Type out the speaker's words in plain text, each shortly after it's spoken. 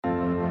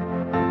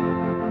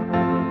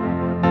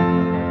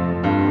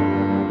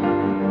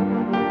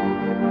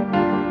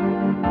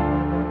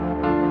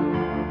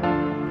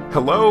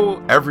Hello,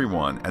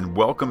 everyone, and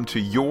welcome to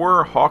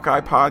your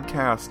Hawkeye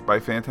podcast by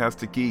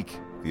Fantastic Geek,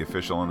 the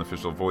official and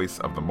unofficial voice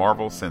of the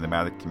Marvel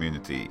Cinematic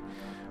Community.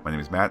 My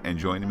name is Matt, and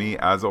joining me,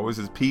 as always,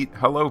 is Pete.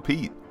 Hello,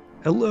 Pete.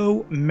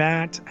 Hello,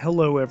 Matt.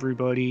 Hello,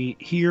 everybody.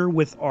 Here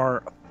with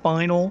our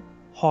final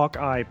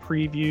Hawkeye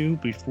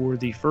preview before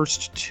the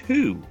first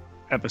two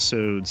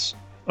episodes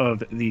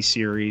of the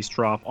series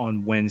drop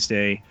on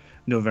Wednesday,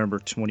 November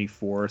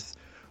 24th.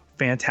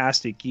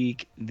 Fantastic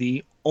Geek,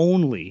 the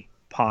only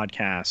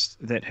podcast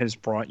that has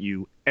brought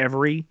you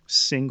every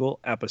single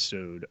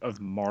episode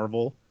of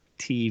Marvel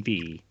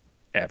TV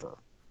ever.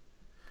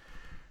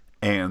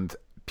 And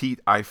Pete,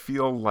 I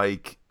feel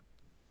like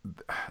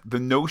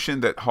the notion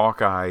that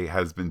Hawkeye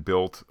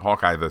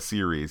the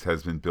series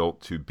has been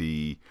built to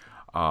be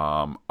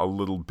a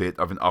little bit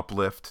of an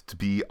uplift, to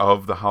be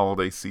of the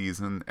holiday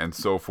season and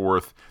so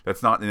forth.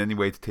 That's not in any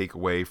way to take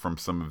away from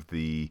some of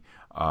the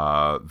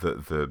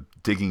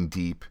digging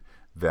deep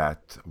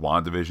that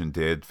WandaVision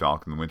did,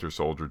 Falcon and the Winter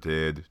Soldier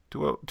did,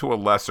 to a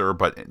lesser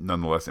but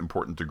nonetheless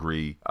important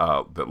degree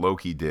that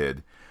Loki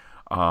did.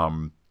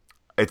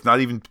 It's not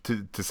even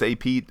to say,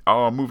 Pete,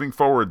 moving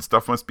forward,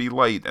 stuff must be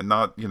light and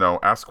not,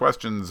 ask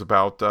questions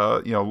about,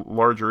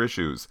 larger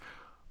issues.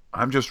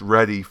 I'm just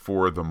ready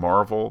for the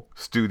Marvel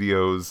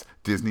Studios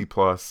Disney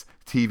Plus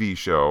TV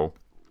show.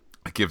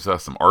 It gives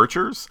us some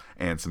Archers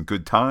and some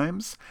good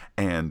times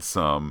and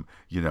some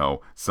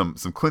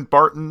Clint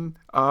Barton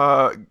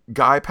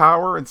guy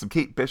power and some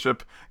Kate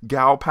Bishop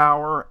gal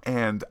power.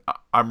 And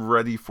I'm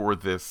ready for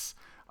this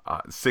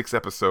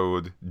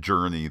 6-episode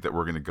journey that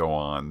we're going to go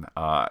on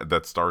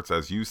that starts,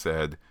 as you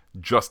said,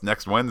 just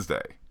next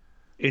Wednesday.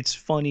 It's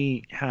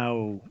funny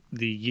how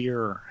the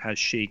year has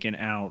shaken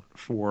out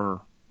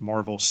for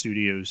Marvel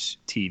Studios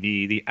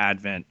TV, the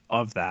advent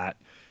of that.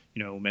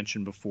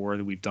 Mentioned before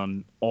that we've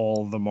done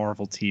all the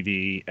Marvel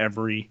TV,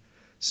 every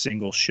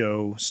single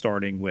show,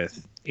 starting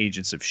with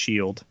Agents of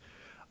S.H.I.E.L.D.,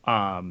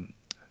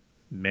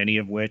 many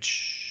of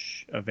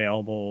which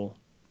available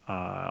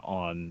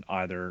on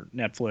either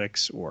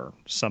Netflix, or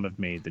some have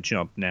made the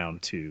jump now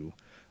to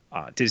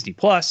Disney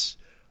Plus.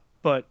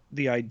 But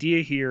the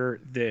idea here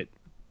that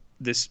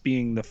this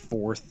being the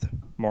fourth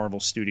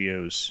Marvel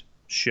Studios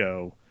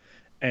show,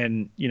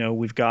 and,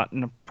 we've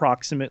gotten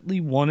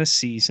approximately one a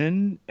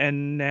season,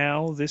 and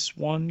now this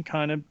one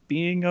kind of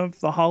being of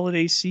the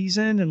holiday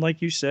season. And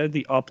like you said,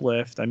 the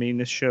uplift. I mean,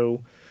 this show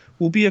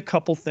will be a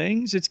couple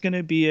things. It's going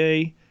to be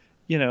a,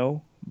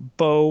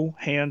 bow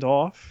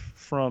handoff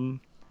from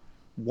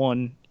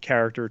one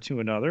character to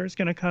another. It's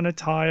going to kind of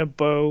tie a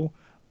bow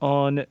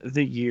on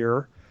the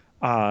year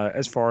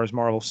as far as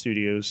Marvel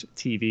Studios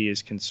TV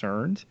is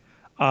concerned.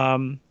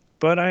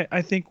 But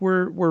I think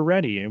we're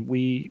ready, and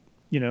we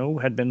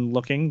had been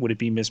looking, would it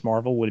be Ms.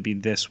 Marvel? Would it be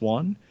this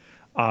one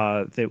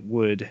that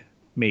would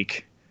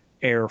make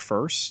air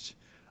first?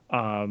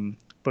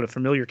 But a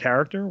familiar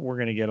character, we're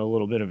going to get a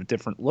little bit of a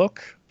different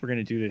look. We're going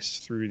to do this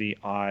through the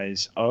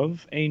eyes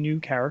of a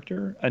new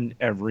character, and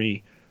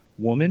every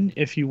woman,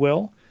 if you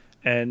will.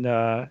 And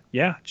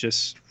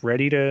just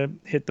ready to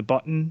hit the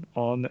button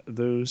on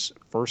those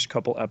first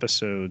couple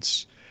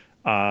episodes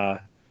and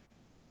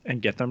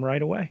get them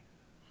right away.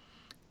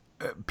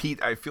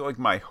 Pete, I feel like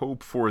my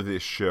hope for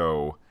this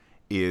show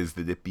is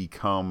that it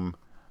become,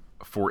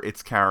 for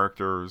its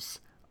characters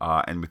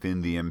and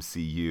within the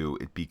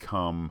MCU, it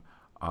become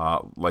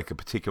like a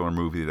particular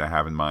movie that I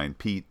have in mind.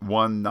 Pete,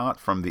 one not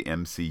from the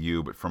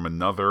MCU, but from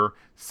another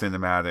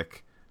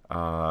cinematic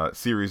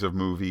series of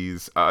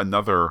movies,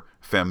 another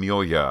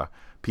familia.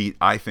 Pete,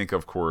 I think,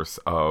 of course,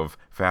 of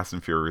Fast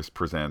and Furious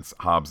Presents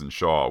Hobbs and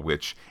Shaw,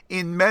 which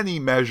in many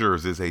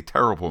measures is a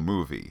terrible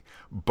movie,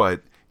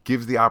 but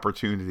gives the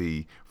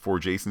opportunity for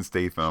Jason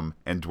Statham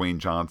and Dwayne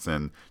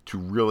Johnson to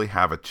really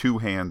have a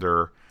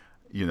two-hander,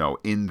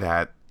 in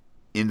that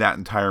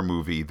entire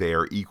movie. They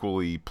are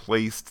equally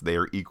placed.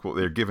 They're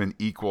given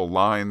equal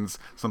lines,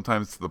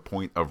 sometimes to the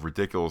point of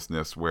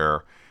ridiculousness,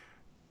 where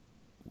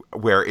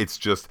it's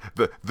just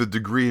the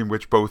degree in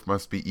which both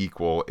must be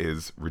equal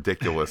is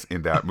ridiculous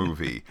in that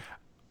movie.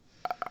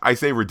 I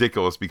say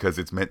ridiculous because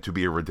it's meant to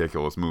be a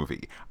ridiculous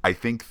movie. I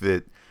think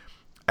that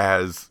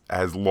as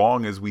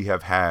long as we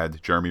have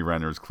had Jeremy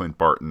Renner's Clint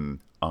Barton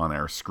on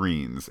our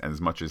screens, and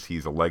as much as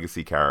he's a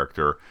legacy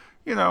character,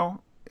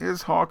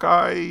 is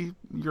Hawkeye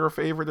your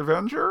favorite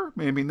Avenger?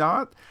 Maybe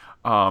not.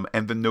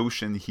 And the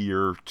notion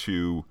here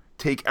to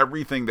take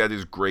everything that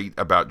is great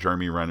about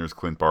Jeremy Renner's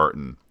Clint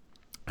Barton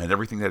and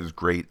everything that is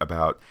great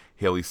about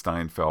Haley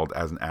Steinfeld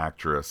as an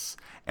actress,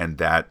 and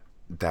that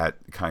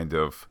kind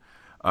of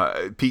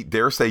Pete,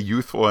 dare say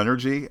youthful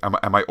energy. Am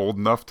I old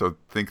enough to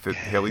think that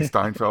Haley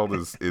Steinfeld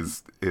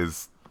is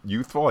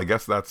youthful? I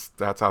guess that's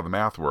how the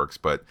math works.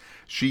 But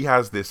she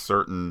has this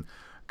certain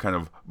kind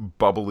of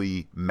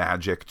bubbly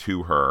magic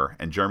to her,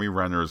 and Jeremy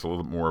Renner is a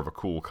little bit more of a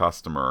cool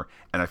customer.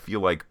 And I feel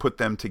like put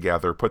them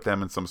together, put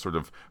them in some sort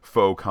of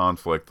faux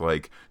conflict,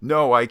 like,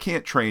 no, I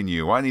can't train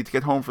you, I need to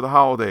get home for the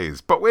holidays,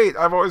 but wait,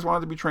 I've always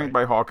wanted to be trained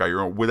by Hawkeye,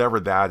 or whatever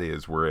that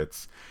is, where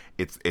it's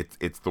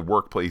the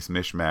workplace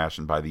mishmash,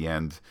 and by the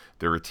end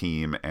they're a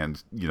team.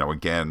 And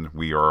again,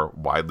 we are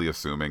widely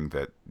assuming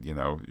that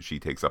she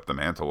takes up the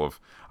mantle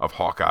of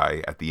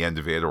Hawkeye at the end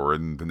of it, or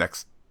in the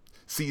next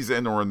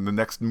season, or in the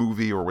next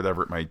movie, or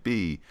whatever it might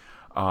be.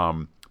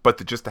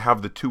 But just to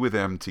have the two of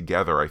them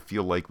together, I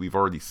feel like we've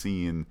already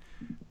seen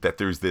that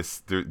there's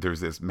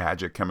this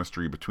magic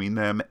chemistry between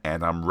them,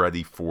 and I'm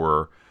ready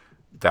for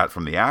that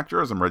from the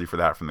actors. I'm ready for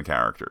that from the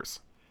characters.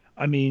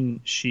 I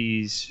mean,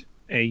 she's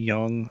a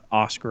young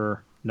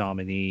Oscar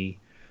nominee.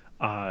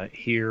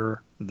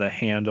 Here, the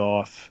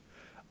handoff,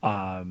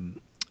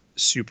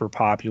 super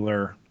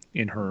popular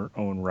in her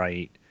own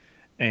right.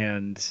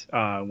 And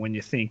when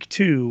you think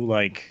too,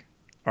 like,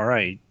 all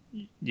right,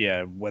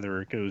 yeah, whether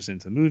it goes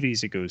into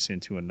movies, it goes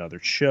into another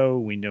show.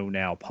 We know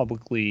now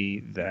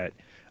publicly that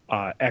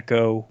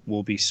Echo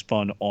will be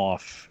spun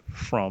off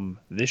from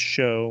this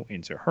show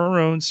into her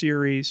own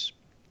series.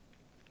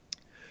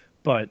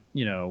 But,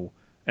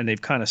 and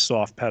they've kind of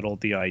soft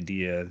pedaled the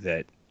idea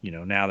that,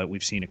 now that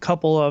we've seen a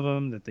couple of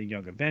them, that the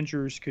Young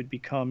Avengers could be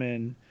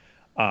coming.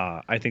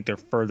 I think they're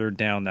further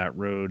down that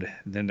road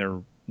than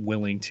they're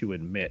willing to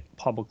admit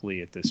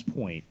publicly at this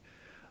point.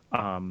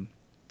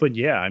 But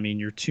yeah, I mean,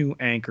 your two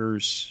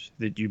anchors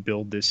that you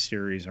build this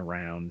series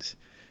around,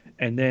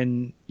 and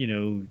then,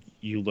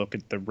 you look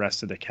at the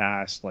rest of the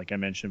cast, like I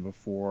mentioned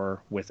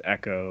before, with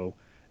Echo,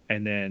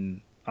 and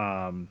then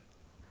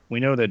we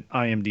know that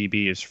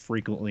IMDb is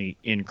frequently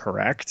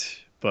incorrect,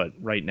 but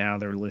right now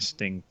they're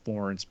listing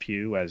Florence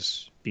Pugh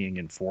as being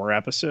in 4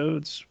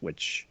 episodes,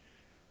 which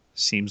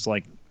seems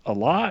like a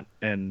lot,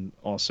 and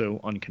also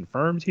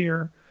unconfirmed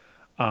here.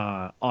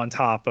 On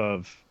top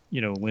of,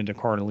 Linda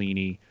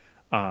Cardellini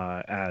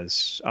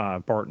as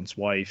Barton's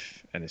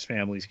wife, and his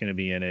family's going to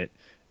be in it.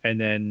 And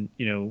then,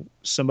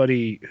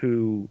 somebody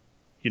who,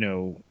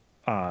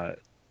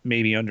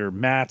 maybe under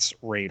Matt's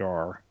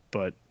radar,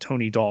 but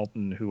Tony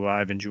Dalton, who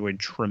I've enjoyed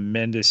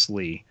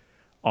tremendously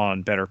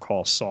on Better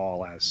Call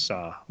Saul as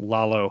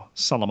Lalo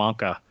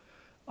Salamanca.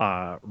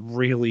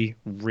 Really,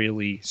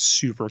 really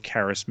super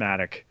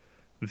charismatic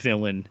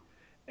villain,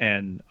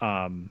 and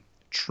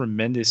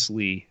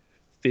tremendously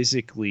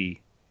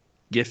physically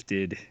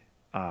gifted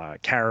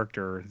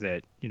character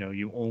that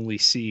you only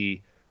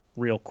see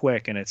real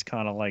quick, and it's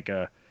kind of like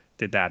a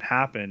did that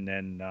happen?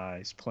 And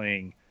he's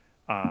playing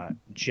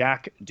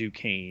Jack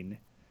Duquesne,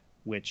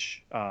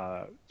 which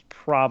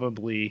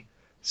probably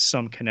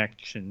some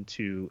connection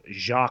to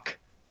Jacques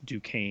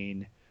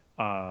Duquesne,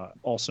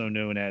 also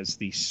known as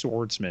the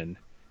Swordsman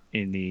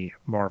in the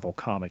Marvel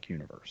comic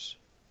universe.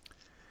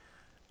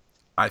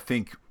 I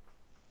think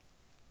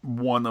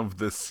one of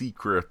the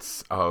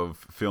secrets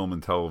of film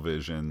and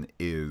television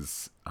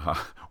is,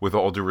 with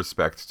all due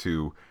respect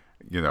to,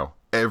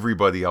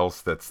 everybody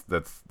else that's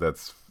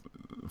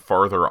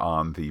farther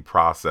on the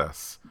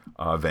process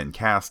than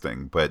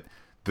casting, but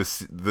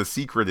the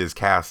secret is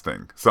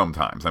casting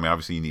sometimes. I mean,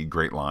 obviously you need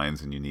great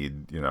lines and you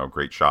need,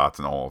 great shots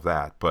and all of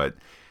that, but,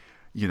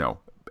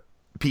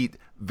 Pete,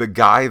 the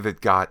guy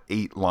that got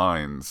 8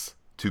 lines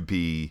to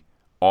be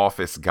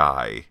Office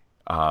Guy,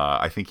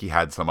 I think he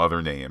had some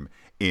other name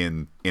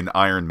in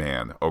Iron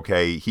Man.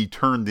 Okay, he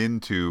turned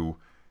into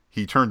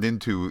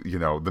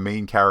the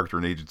main character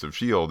in Agents of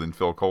S.H.I.E.L.D. in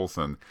Phil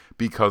Coulson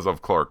because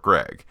of Clark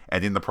Gregg.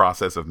 And in the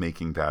process of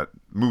making that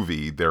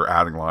movie, they're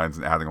adding lines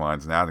and adding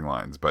lines and adding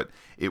lines. But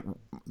it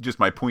just,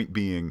 my point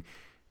being,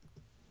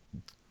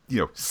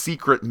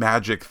 secret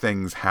magic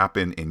things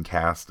happen in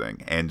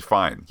casting. And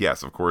fine,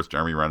 yes, of course,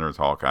 Jeremy Renner is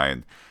Hawkeye,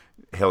 and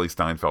Haley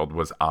Steinfeld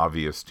was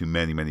obvious to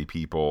many, many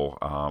people,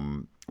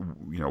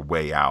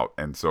 way out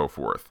and so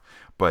forth.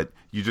 But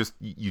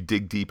you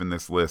dig deep in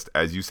this list.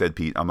 As you said,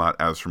 Pete, I'm not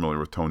as familiar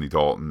with Tony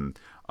Dalton,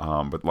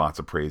 but lots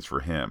of praise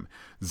for him.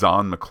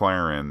 Zahn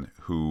McClarnon,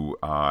 who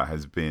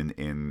has been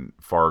in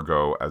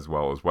Fargo as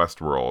well as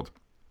Westworld,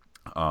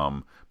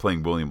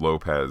 playing William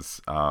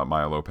Lopez,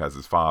 Maya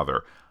Lopez's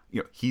father.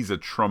 He's a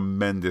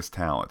tremendous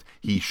talent.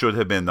 He should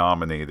have been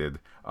nominated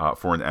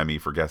for an Emmy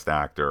for Guest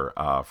Actor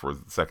for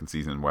the second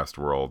season in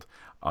Westworld.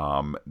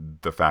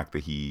 The fact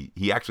that he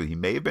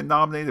may have been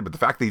nominated, but the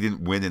fact that he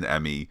didn't win an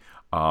Emmy,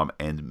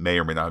 and may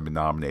or may not have been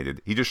nominated,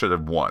 he just should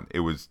have won.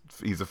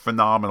 He's a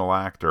phenomenal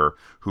actor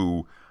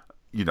who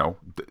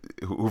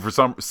for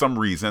some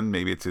reason,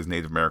 maybe it's his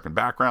Native American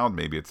background,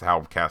 maybe it's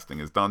how casting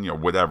is done,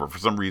 whatever, for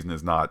some reason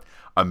is not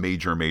a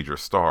major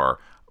star.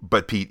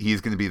 But Pete,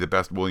 he's going to be the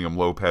best William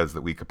Lopez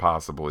that we could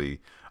possibly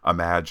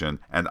imagine,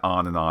 and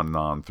on and on and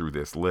on through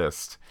this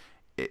list.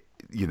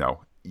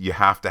 You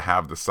have to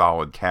have the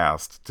solid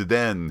cast to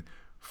then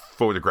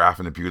photograph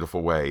in a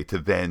beautiful way, to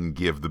then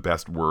give the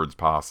best words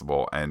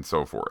possible, and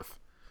so forth.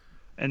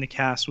 And the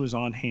cast was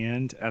on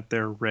hand at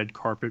their red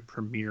carpet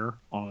premiere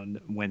on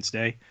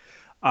Wednesday.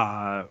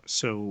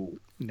 So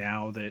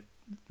now that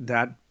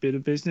that bit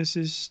of business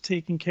is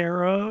taken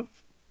care of,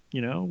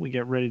 we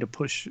get ready to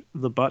push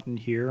the button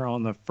here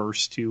on the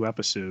first two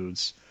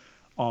episodes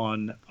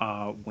on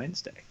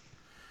Wednesday.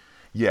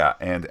 Yeah,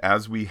 and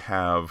as we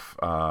have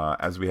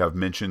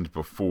mentioned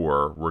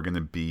before, we're going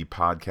to be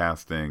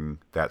podcasting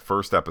that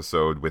first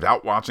episode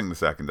without watching the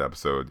second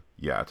episode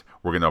yet.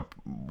 We're going to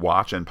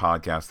watch and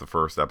podcast the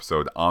first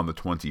episode on the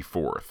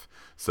 24th.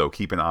 So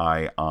keep an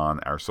eye on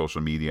our social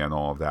media and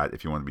all of that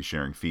if you want to be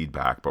sharing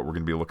feedback. But we're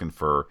going to be looking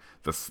for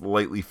the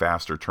slightly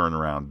faster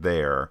turnaround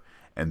there.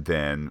 And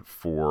then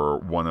for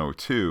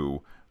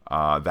 102,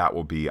 that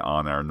will be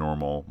on our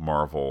normal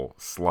Marvel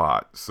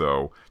slot.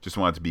 So just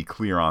wanted to be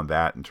clear on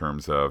that in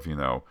terms of,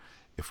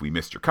 if we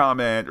missed your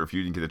comment or if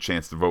you didn't get a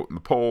chance to vote in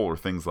the poll or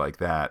things like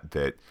that,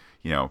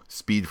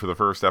 speed for the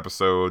first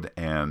episode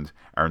and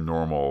our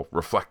normal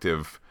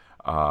reflective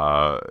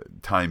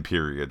time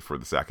period for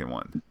the second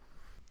one.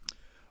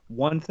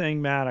 One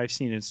thing, Matt, I've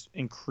seen is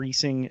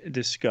increasing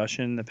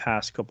discussion the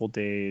past couple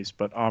days,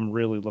 but I'm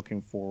really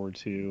looking forward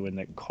to, and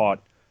that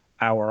caught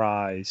our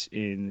eyes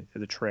in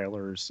the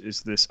trailers, is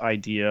this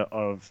idea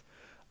of,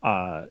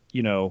 a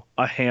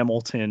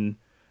Hamilton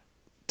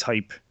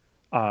type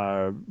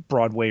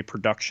Broadway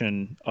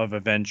production of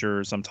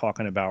Avengers. I'm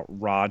talking about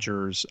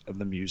Rogers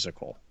the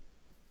musical.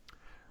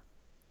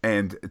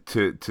 And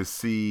to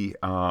see,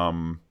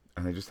 and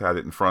I just had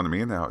it in front of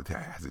me, and now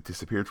has it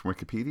disappeared from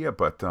Wikipedia?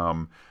 But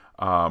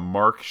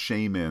Mark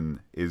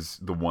Shaman is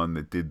the one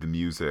that did the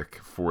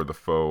music for the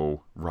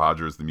faux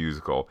Rogers the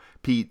musical.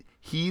 Pete,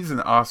 he's an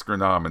Oscar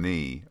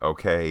nominee.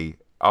 Okay,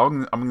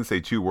 I'm going to say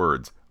two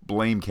words: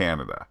 blame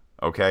Canada.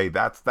 Okay,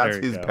 that's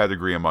his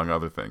pedigree among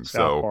other things.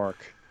 South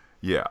Park.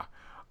 Yeah,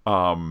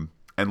 and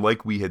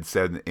like we had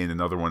said in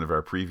another one of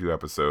our preview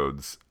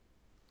episodes,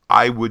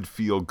 I would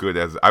feel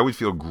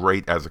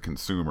great as a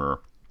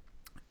consumer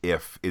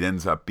if it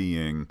ends up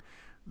being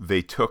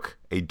they took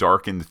a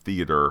darkened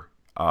theater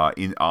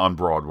on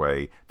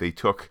Broadway. They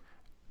took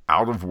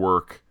out of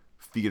work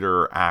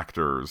theater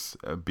actors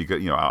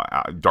because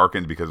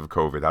darkened because of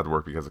COVID, out of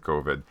work because of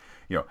COVID,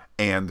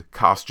 and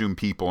costume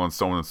people and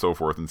so on and so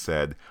forth, and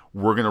said,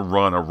 we're going to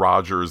run a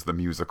Rogers the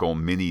musical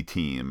mini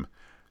team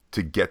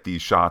to get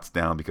these shots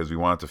down because we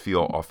want it to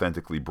feel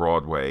authentically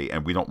Broadway,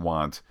 and we don't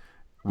want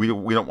the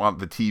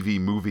TV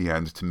movie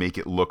end to make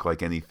it look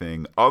like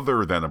anything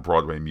other than a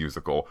Broadway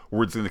musical.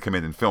 We're just going to come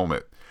in and film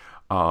it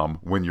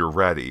when you're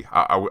ready.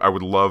 I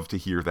would love to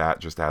hear that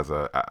just as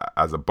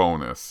a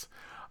bonus.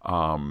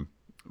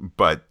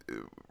 But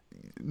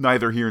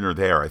neither here nor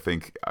there. I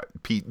think,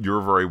 Pete,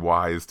 you're very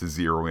wise to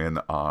zero in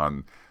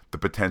on the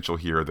potential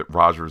here that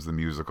Rogers the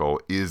musical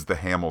is the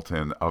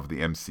Hamilton of the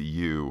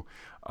MCU,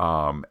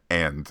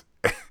 and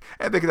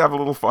they could have a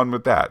little fun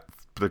with that,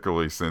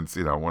 particularly since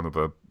one of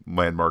the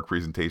landmark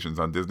presentations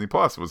on Disney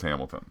Plus was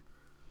Hamilton.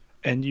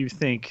 And you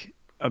think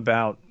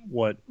about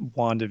what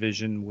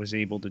WandaVision was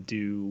able to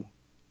do,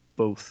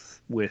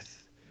 both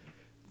with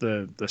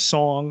the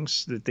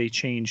songs that they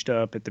changed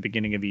up at the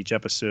beginning of each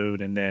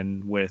episode, and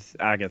then with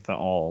Agatha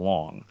all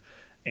along.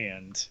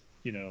 And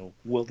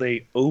will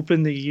they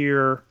open the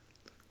year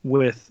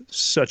with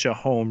such a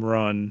home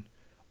run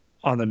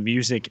on the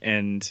music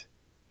end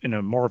in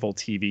a Marvel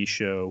TV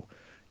show?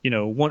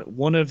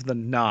 One of the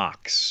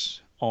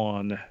knocks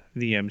on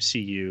the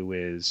MCU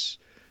is,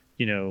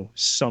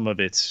 some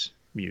of its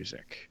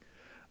music.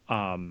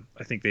 I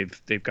think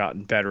they've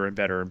gotten better and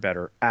better and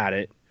better at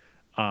it.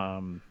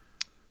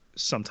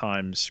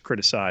 Sometimes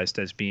criticized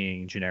as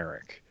being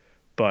generic,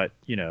 but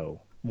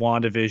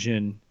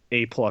WandaVision,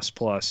 A++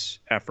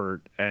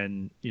 effort,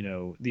 and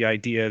the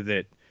idea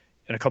that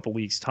in a couple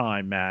weeks'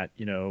 time, Matt,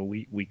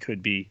 we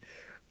could be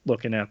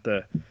looking at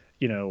the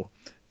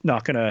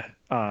not gonna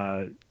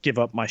give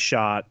up my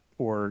shot,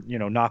 or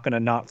not gonna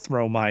not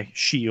throw my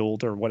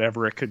shield, or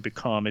whatever it could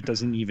become. It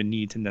doesn't even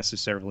need to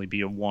necessarily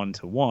be a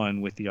 1-to-1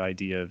 with the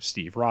idea of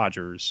Steve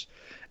Rogers.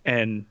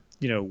 And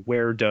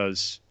where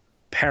does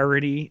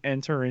parody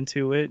enter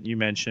into it? You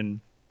mentioned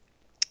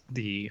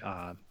the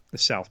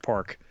South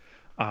Park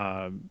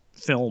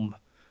film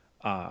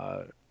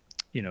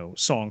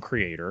song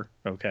creator,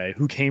 okay,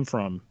 who came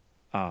from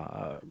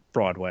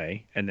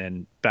Broadway and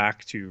then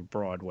back to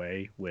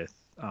Broadway with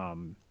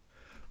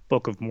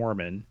Book of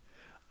Mormon.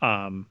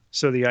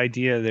 So the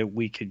idea that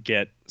we could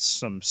get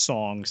some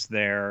songs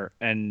there,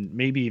 and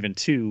maybe even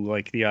two,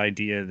 like the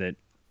idea that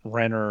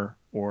Renner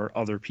or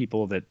other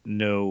people that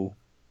know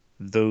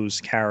those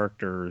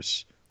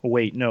characters,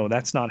 wait, no,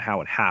 that's not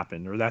how it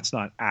happened, or that's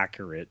not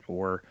accurate,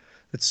 or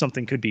that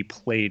something could be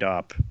played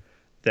up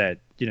that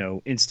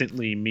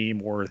instantly meme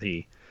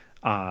worthy,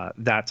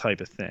 that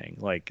type of thing.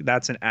 Like,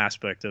 that's an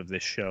aspect of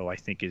this show I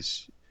think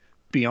is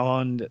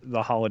beyond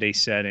the holiday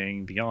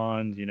setting,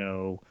 beyond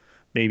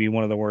maybe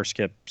one of the worst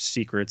kept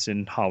secrets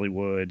in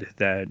Hollywood,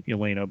 that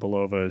Elena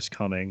Belova is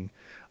coming.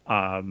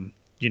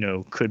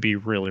 Could be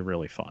really,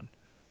 really fun.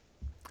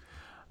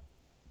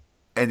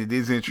 And it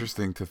is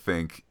interesting to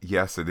think,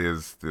 yes, it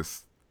is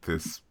this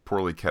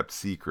poorly kept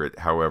secret.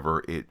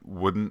 However, it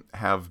wouldn't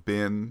have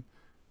been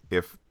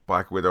if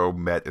Black Widow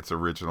met its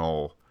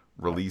original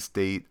release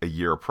date a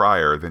year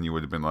prior, then you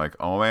would have been like,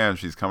 oh man,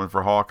 she's coming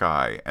for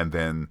Hawkeye. And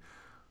then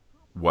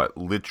what,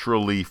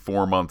 literally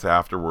 4 months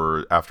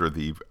afterward, after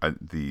the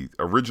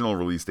original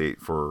release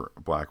date for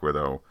Black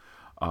Widow,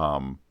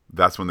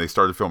 that's when they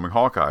started filming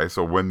Hawkeye.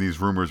 So when these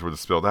rumors would have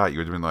spilled out, you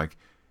would have been like,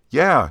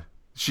 yeah,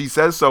 she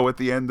says so at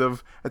the end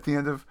of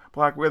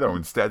Black Widow.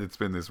 Instead, it's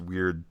been this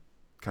weird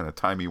kind of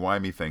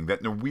timey-wimey thing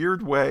that in a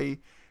weird way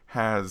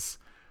has,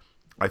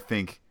 I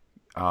think,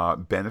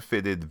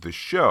 benefited the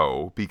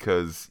show,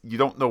 because you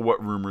don't know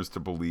what rumors to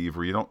believe,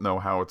 or you don't know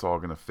how it's all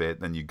going to fit.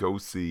 Then you go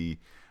see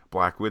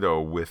Black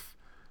Widow with,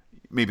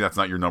 maybe that's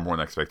not your number one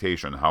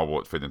expectation, how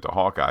will it fit into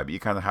Hawkeye, but you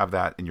kind of have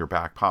that in your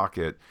back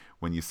pocket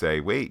when you say,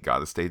 wait,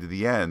 gotta stay to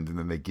the end, and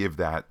then they give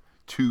that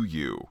to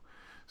you.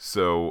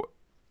 So,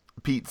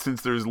 Pete,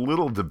 since there's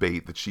little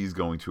debate that she's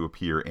going to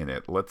appear in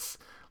it, let's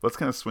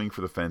kind of swing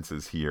for the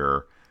fences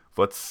here.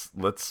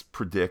 Let's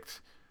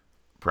predict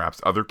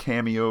perhaps other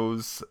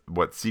cameos,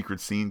 what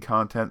secret scene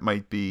content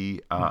might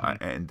be,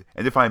 and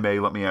if I may,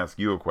 let me ask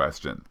you a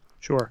question.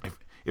 Sure.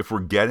 If we're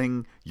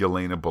getting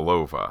Yelena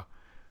Belova,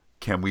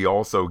 can we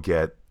also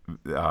get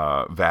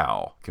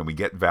Val? Can we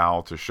get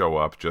Val to show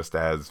up just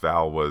as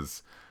Val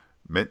was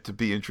meant to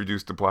be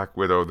introduced to Black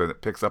Widow, then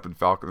it picks up in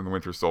Falcon and the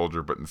Winter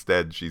Soldier, but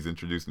instead she's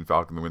introduced in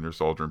Falcon and the Winter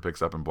Soldier and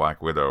picks up in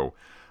Black Widow?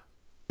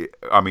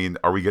 I mean,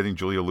 are we getting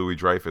Julia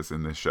Louis-Dreyfus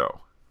in this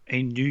show?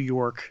 A New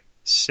York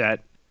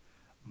set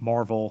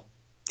Marvel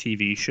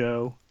TV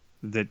show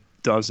that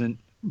doesn't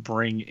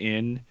bring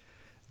in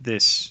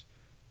this,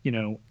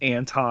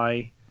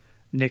 anti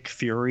Nick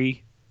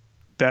Fury,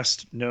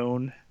 best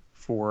known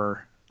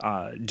for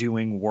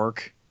doing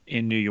work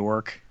in New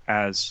York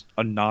as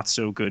a not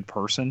so good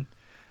person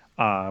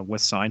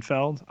with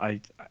Seinfeld.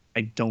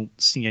 I don't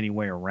see any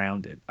way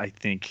around it. I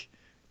think,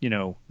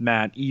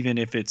 Matt, even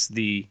if it's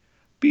the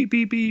beep,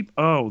 beep, beep,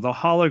 oh, the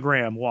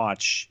hologram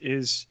watch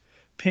is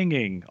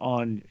pinging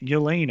on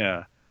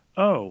Yelena.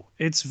 Oh,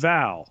 it's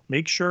Val.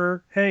 Make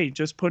sure, hey,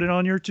 just put it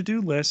on your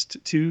to-do list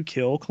to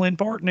kill Clint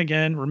Barton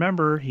again.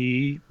 Remember,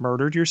 he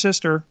murdered your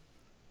sister.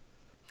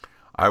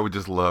 I would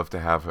just love to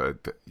have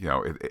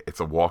it's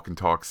a walk and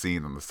talk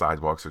scene on the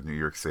sidewalks of New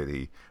York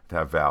City, to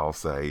have Val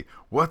say,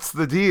 "What's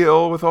the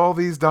deal with all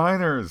these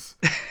diners?"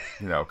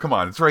 Come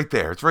on, it's right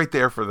there. It's right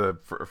there for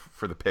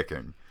the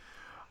picking.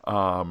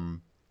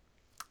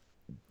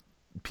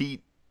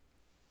 Pete,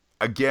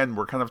 again,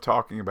 we're kind of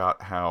talking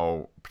about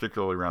how,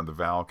 particularly around the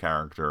Val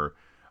character,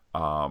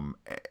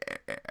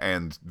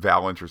 and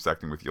Val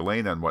intersecting with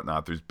Yelena and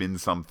whatnot, there's been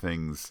some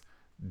things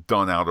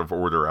done out of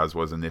order as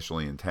was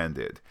initially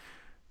intended.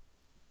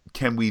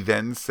 Can we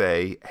then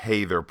say,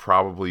 hey, there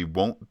probably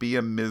won't be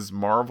a Ms.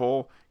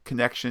 Marvel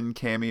connection,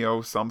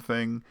 cameo,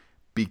 something,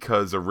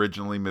 because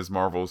originally Ms.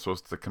 Marvel was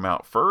supposed to come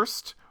out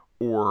first?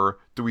 Or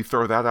do we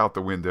throw that out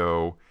the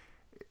window?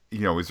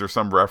 Is there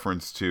some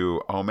reference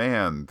to, oh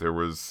man, there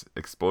was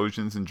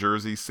explosions in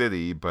Jersey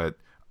City, but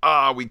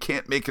we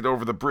can't make it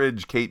over the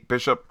bridge, Kate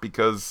Bishop,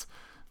 because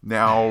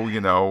now,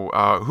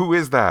 who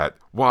is that?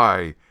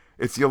 Why?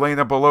 It's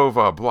Yelena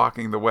Belova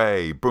blocking the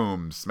way.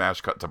 Boom,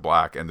 smash cut to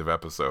black, end of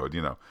episode,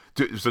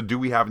 So do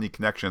we have any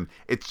connection?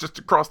 It's just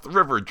across the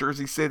river,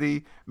 Jersey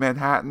City,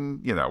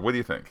 Manhattan, what do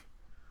you think?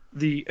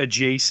 The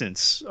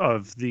adjacence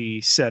of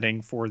the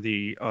setting for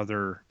the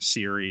other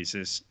series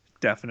is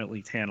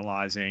definitely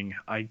tantalizing.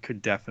 I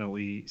could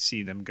definitely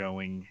see them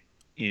going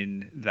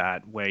in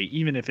that way,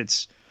 even if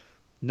it's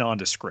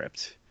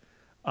nondescript,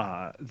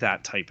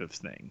 that type of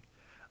thing.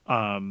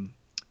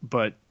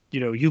 But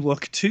you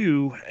look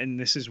too, and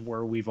this is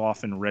where we've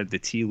often read the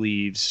tea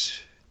leaves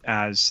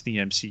as the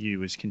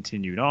MCU has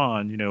continued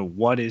on,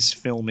 what is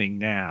filming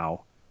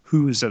now,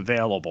 who's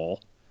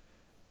available,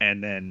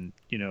 and then,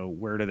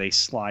 where do they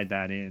slide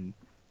that in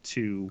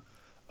to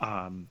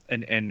an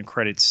end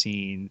credit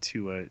scene,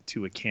 to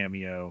a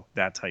cameo,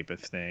 that type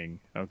of thing.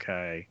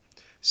 Okay.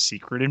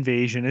 Secret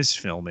Invasion is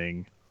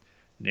filming.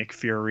 Nick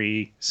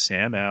Fury,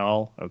 Sam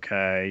L,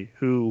 okay,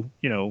 who,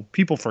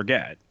 people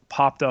forget,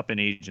 popped up in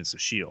Agents of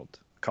S.H.I.E.L.D.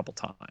 a couple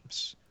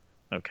times,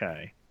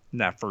 okay, in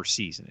that first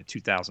season in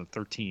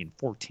 2013,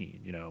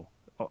 14,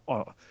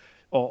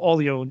 all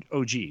the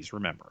OGs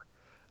remember,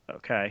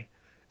 okay?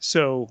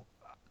 So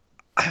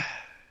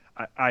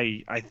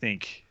I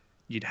think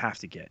you'd have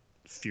to get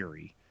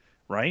Fury,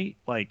 right?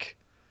 Like,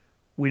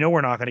 we know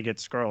we're not going to get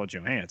Scarlett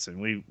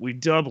Johansson. We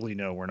doubly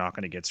know we're not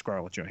going to get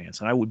Scarlett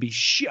Johansson. I would be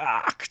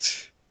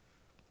shocked,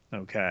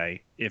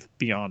 okay, if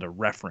beyond a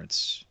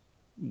reference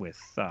with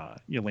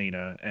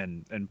Yelena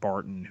and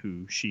Barton,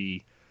 who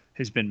she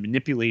has been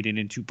manipulated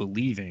into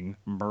believing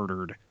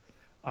murdered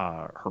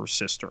her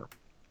sister.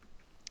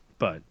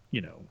 But,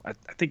 I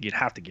think you'd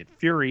have to get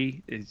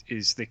Fury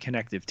is the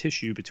connective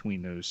tissue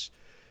between those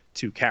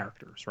two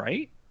characters,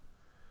 right?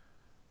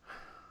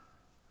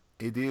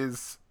 It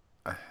is.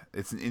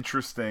 It's an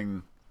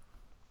interesting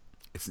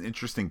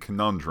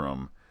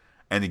conundrum,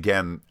 and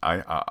again,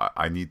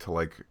 I need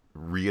to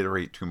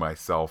reiterate to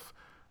myself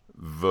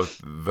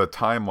the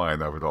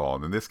timeline of it all.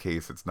 And in this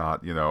case, it's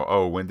not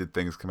when did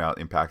things come out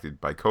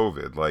impacted by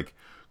COVID?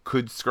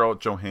 Could Scarlett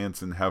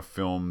Johansson have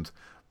filmed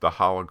the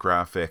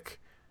holographic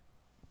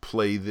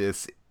play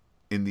this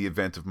in the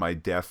event of my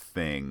death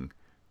thing,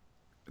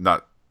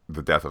 not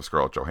the death of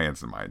Scarlett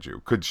Johansson, mind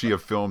you. Could she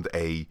have filmed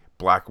a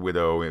Black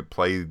Widow and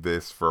played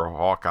this for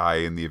Hawkeye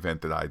in the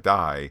event that I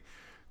die?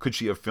 Could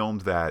she have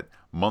filmed that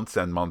months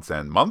and months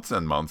and months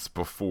and months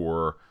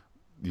before,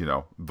 you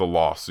know, the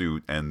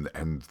lawsuit and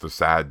the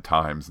sad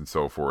times and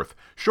so forth?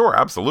 Sure,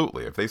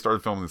 absolutely. If they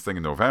started filming this thing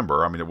in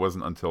November, I mean, it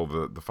wasn't until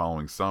the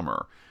following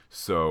summer.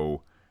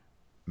 So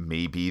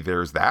maybe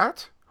there's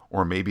that,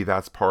 or maybe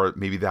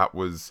maybe that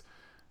was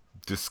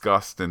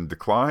discussed and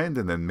declined,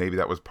 and then maybe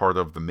that was part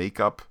of the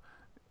makeup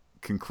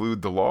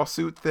conclude the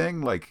lawsuit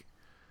thing. Like,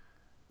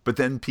 but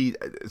then Pete,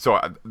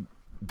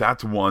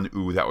 that's one,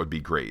 ooh, that would be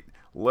great.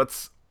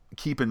 Let's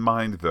keep in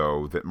mind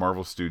though that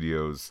Marvel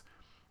Studios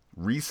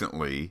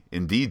recently,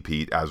 indeed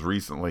Pete, as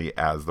recently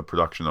as the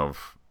production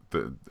of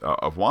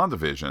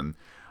WandaVision,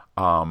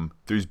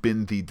 there's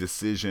been the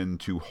decision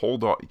to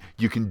hold on.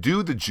 You can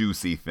do the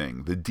juicy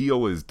thing, the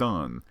deal is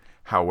done,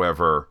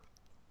 however,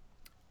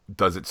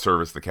 does it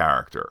service the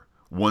character?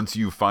 Once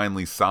you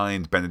finally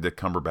signed Benedict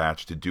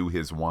Cumberbatch to do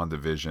his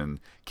WandaVision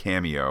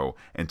cameo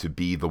and to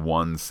be the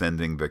one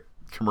sending the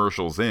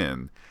commercials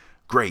in,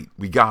 great,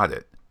 we got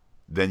it.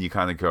 Then you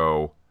kind of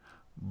go,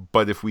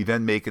 but if we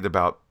then make it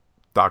about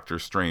Doctor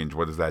Strange,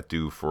 what does that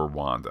do for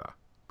Wanda?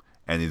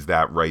 And is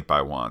that right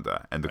by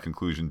Wanda? And the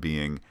conclusion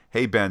being,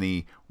 hey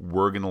Benny,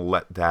 we're gonna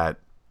let that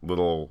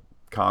little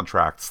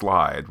contract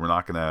slide. We're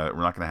not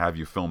gonna have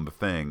you film the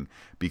thing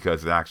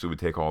because it actually would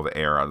take all the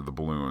air out of the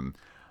balloon.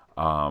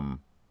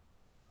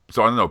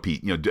 So I don't know,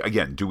 Pete, you know,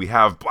 do we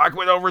have Black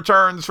Widow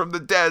returns from the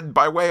dead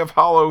by way of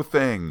Hollow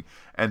thing?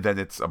 And then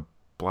it's a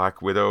Black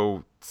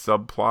Widow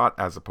subplot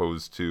as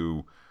opposed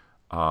to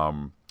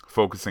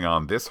focusing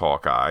on this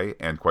Hawkeye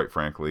and, quite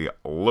frankly,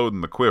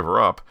 loading the quiver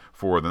up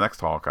for the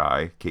next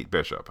Hawkeye, Kate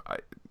Bishop.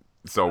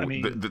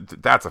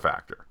 That's a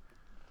factor.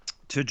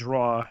 To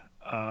draw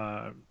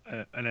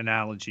an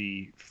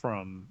analogy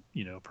from,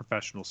 you know,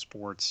 professional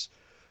sports,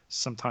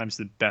 sometimes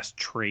the best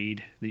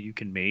trade that you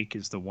can make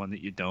is the one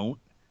that you don't.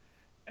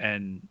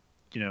 And,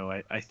 you know,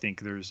 I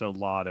think there's a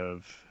lot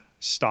of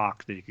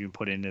stock that you can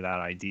put into that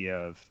idea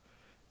of,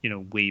 you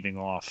know, waving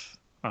off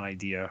an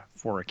idea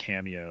for a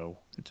cameo.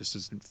 It just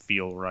doesn't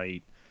feel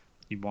right.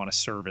 You want to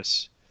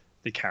service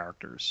the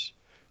characters.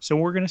 So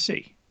we're going to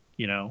see,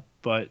 you know,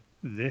 but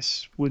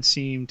this would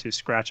seem to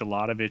scratch a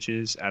lot of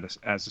itches as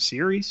a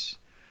series.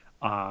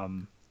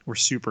 We're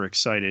super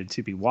excited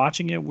to be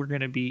watching it. We're going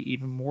to be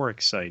even more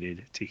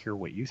excited to hear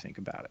what you think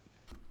about it.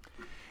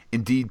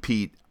 Indeed,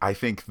 Pete, I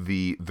think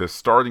the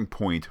starting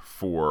point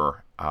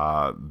for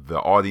the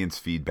audience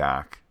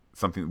feedback,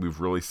 something that we've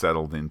really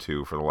settled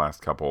into for the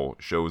last couple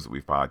shows that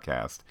we've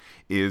podcast,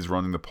 is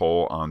running the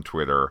poll on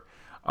Twitter,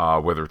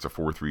 whether it's a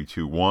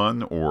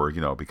 4-3-2-1 or, you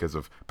know, because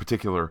of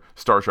particular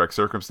Star Trek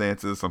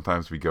circumstances,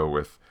 sometimes we go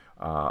with,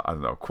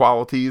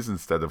 qualities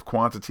instead of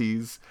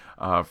quantities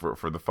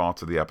for the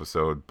thoughts of the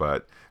episode.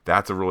 But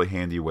that's a really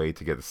handy way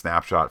to get a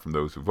snapshot from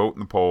those who vote in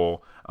the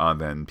poll,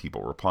 then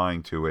people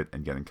replying to it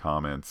and getting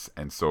comments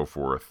and so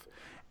forth.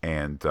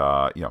 And,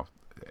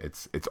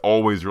 it's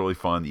always really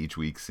fun each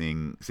week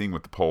seeing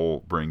what the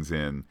poll brings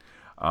in.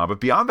 But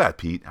beyond that,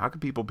 Pete, how can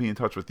people be in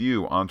touch with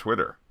you on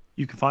Twitter?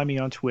 You can find me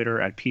on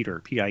Twitter at Peter,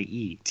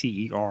 Pieterj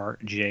Ketelaar,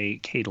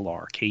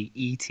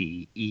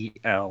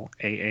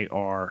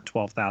 Ketelar,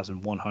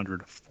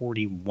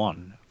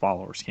 12,141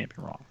 followers. Can't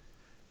be wrong.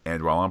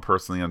 And while I'm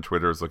personally on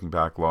Twitter as Looking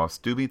Back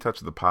Lost, do be in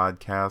touch with the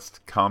podcast.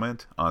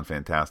 Comment on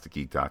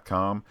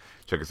FantasticGeek.com.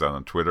 Check us out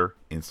on Twitter,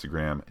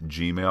 Instagram,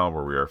 Gmail,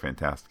 where we are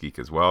Fantastic Geek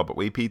as well. But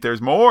wait, Pete,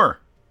 there's more.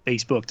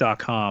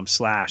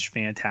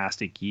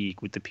 Facebook.com/Fantastic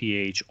Geek with the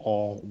PH,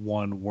 all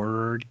one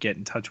word. Get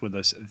in touch with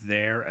us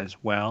there as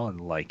well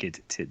and like it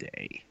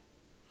today.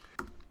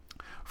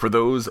 For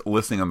those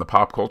listening on the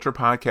Pop Culture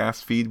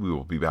Podcast feed, we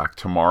will be back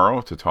tomorrow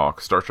to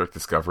talk Star Trek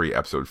Discovery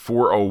episode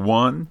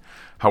 401.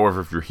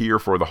 However, if you're here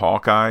for the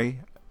Hawkeye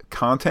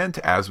content,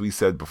 as we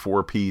said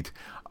before, Pete,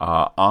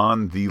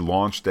 on the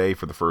launch day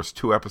for the first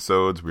 2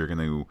 episodes, we're going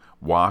to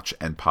watch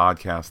and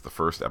podcast the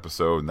first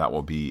episode, and that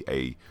will be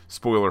a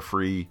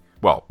spoiler-free.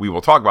 Well, we will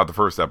talk about the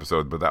first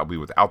episode, but that will be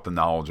without the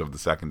knowledge of the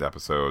second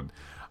episode.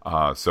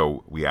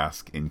 So we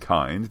ask in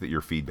kind that your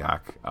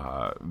feedback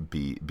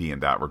be in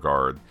that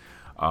regard.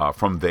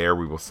 From there,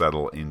 we will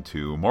settle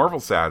into Marvel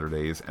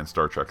Saturdays and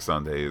Star Trek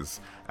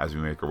Sundays as we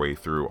make our way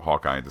through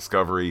Hawkeye and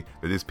Discovery.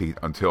 That is, Pete,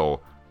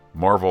 until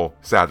Marvel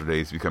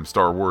Saturdays become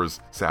Star Wars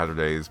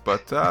Saturdays.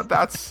 But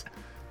that's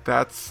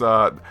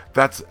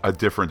a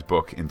different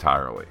book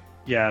entirely.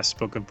 Yes,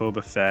 Book of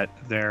Boba Fett.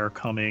 They're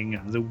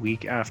coming the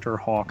week after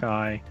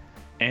Hawkeye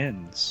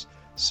ends.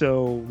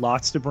 So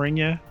lots to bring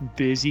you.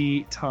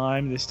 Busy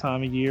time this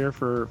time of year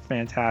for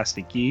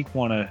Fantastic Geek.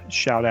 Want to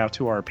shout out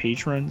to our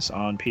patrons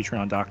on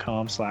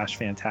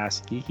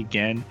patreon.com/Fantastic Geek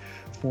again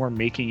for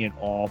making it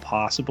all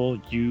possible.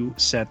 You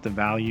set the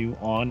value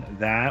on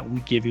that.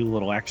 We give you a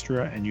little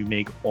extra and you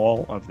make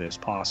all of this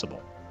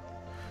possible.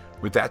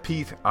 With that,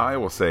 Pete, I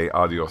will say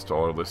adios to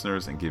all our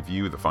listeners and give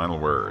you the final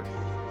word.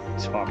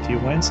 Talk to you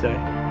Wednesday.